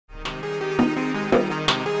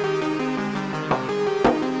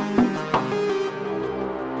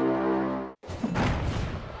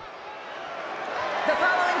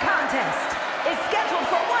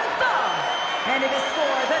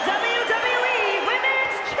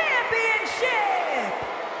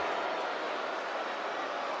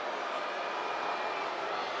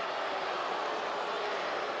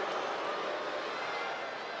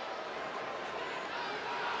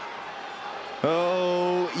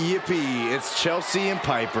VIP, it's Chelsea and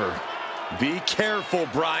Piper. Be careful,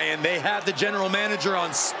 Brian. They have the general manager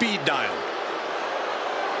on speed dial.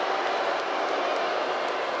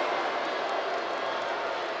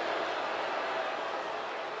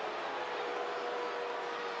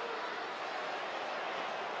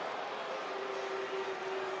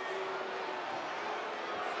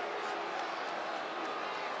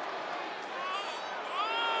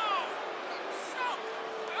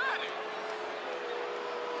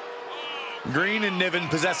 Green and Niven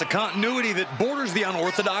possess a continuity that borders the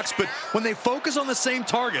unorthodox, but when they focus on the same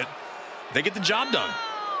target, they get the job done.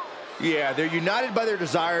 Yeah, they're united by their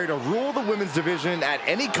desire to rule the women's division at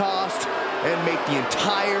any cost and make the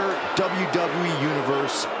entire WWE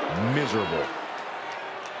Universe miserable.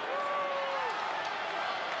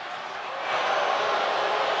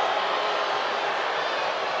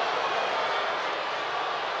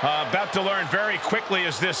 About to learn very quickly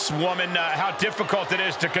is this woman how difficult it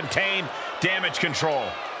is to contain damage control.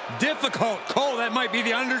 Difficult? Cole, that might be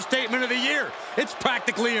the understatement of the year. It's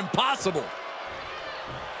practically impossible.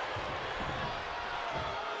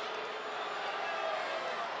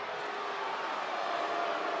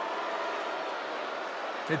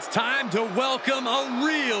 It's time to welcome a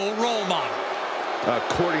real role model.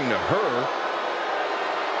 According to her,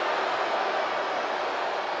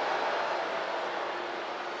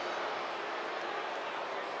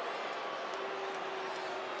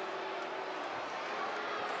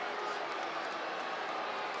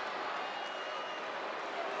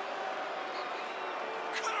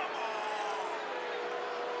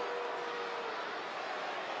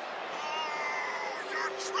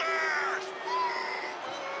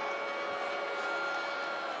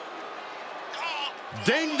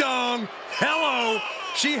 Ding dong, hello.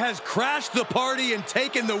 She has crashed the party and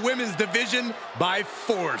taken the women's division by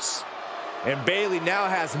force. and Bayley now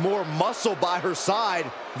has more muscle by her side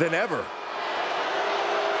than ever.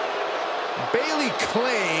 Bayley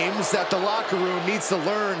claims that the locker room needs to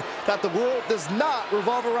learn that the world does not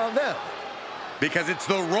revolve around them. Because it's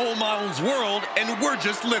the role model's world, and we're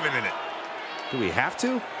just living in it. Do we have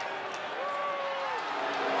to?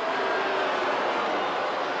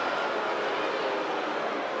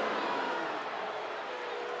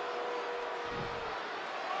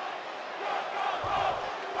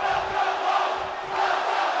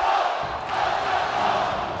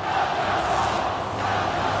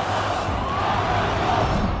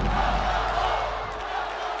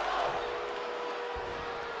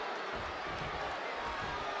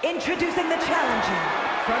 Introducing the challenger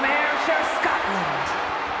from Ayrshire, Scotland,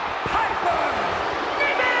 Piper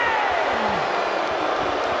Niven!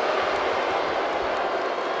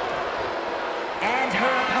 And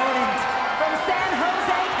her opponent from San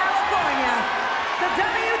Jose, California, the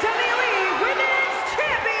WWE Women's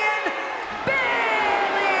Champion,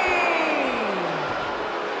 Bayley!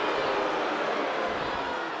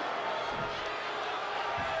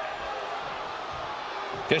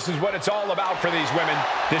 This is what it's all about for these women.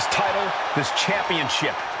 This title, this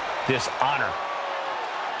championship, this honor.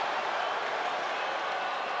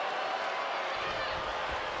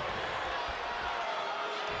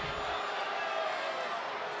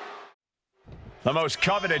 The most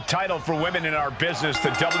coveted title for women in our business,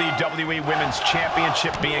 the WWE Women's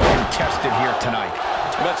Championship, being contested here tonight.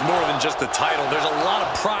 Well, that's more than just the title. There's a lot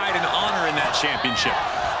of pride and honor in that championship.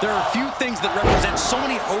 There are a few things that represent so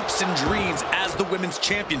many hopes and dreams as the Women's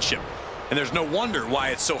Championship. And there's no wonder why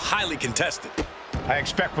it's so highly contested. I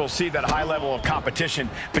expect we'll see that high level of competition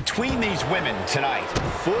between these women tonight.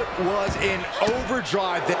 Foot was in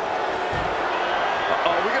overdrive.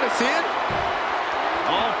 Uh-oh, we're going to see it?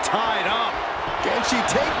 All tied up. Can she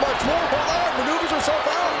take much more? Hold on, maneuvers herself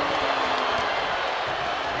out.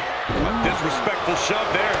 A disrespectful shove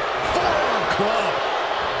there. Forearm club.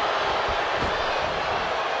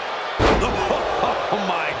 Oh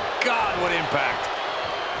my God, what impact.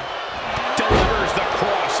 Delivers the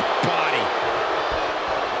cross body.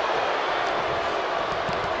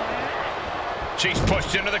 She's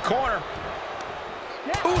pushed into the corner.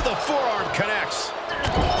 Ooh, the forearm connects.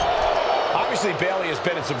 Obviously, Bayley has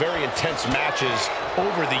been in some very intense matches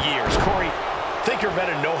over the years. Corey, think her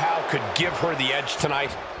veteran know-how could give her the edge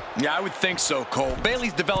tonight? Yeah, I would think so, Cole.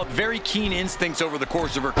 Bayley's developed very keen instincts over the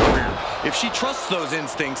course of her career. If she trusts those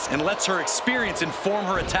instincts and lets her experience inform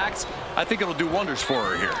her attacks, I think it'll do wonders for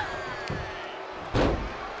her here.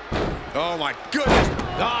 Oh, my goodness.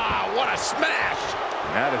 Ah, what a smash.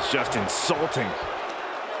 That is just insulting.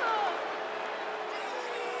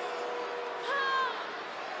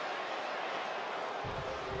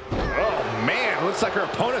 Oh, man. Looks like her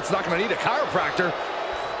opponent's not going to need a chiropractor.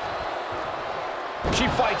 She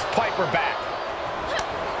fights Piper back.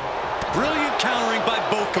 Brilliant countering by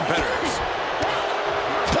both competitors.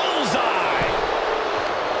 Bullseye!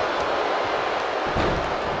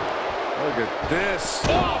 Look at this.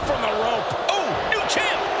 Oh, from the rope. Oh, new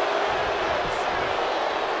champ!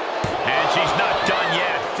 And she's not done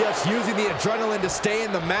yet. Just using the adrenaline to stay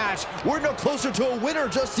in the match. We're no closer to a winner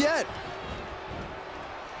just yet.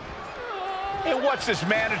 And what's this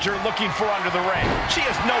manager looking for under the ring? She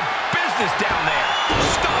has no business down there.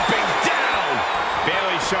 Stomping down.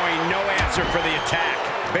 Bayley showing no answer for the attack.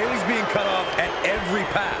 Bayley's being cut off at every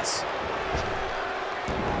pass.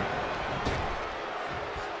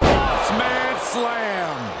 Bossman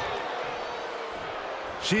slam.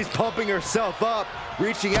 She's pumping herself up,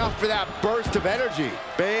 reaching out for that burst of energy.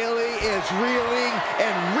 Bayley is reeling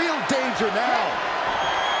in real danger now.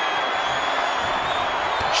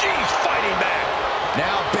 She's fighting back.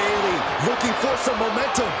 Now Bayley looking for some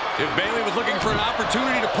momentum. If Bayley was looking for an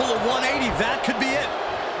opportunity to pull a 180, that could be it.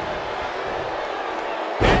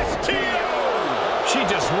 STO! She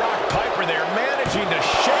just rocked Piper there, managing to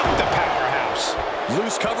shake the powerhouse.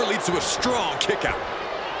 Loose cover leads to a strong kick out.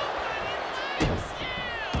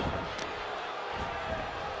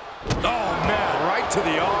 Oh, man, right to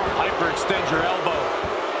the arm. Piper extends your elbow.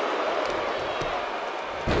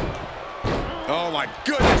 Oh, my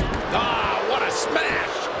goodness. Ah, what a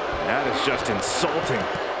smash. That is just insulting.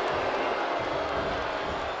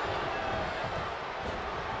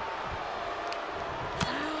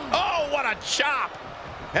 Oh, what a chop.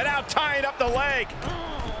 And now tying up the leg.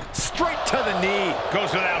 Straight to the knee.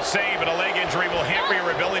 Goes without saying, but a leg injury will hamper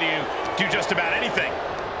your ability to do just about anything.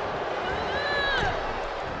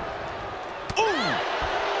 Ooh.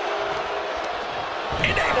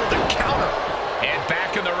 Enabled to counter. And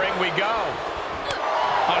back in the ring we go.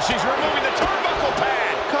 Oh, she's removing the turnbuckle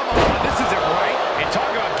pad. Come on, this isn't right. And talk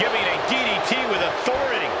about giving a DDT with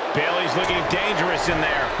authority. Bayley's looking dangerous in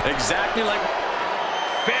there. Exactly like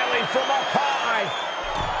Bayley from up high.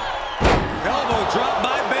 elbow drop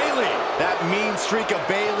by Bayley. That mean streak of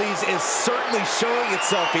Bayley's is certainly showing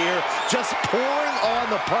itself here, just pouring on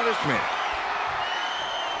the punishment.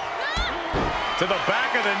 To the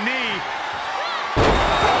back of the knee.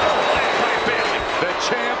 Oh, by Bayley. The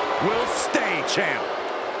champ will stay champ.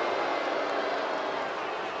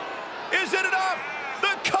 Is it enough?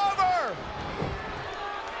 The cover!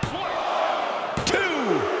 2.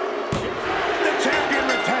 The champion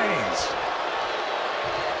retains.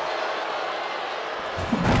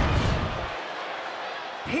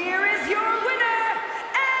 Here is your winner,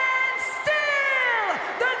 and still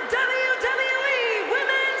the WWE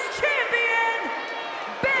Women's Champion,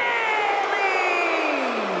 Bayley!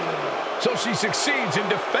 So she succeeds in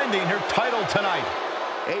defending her title tonight.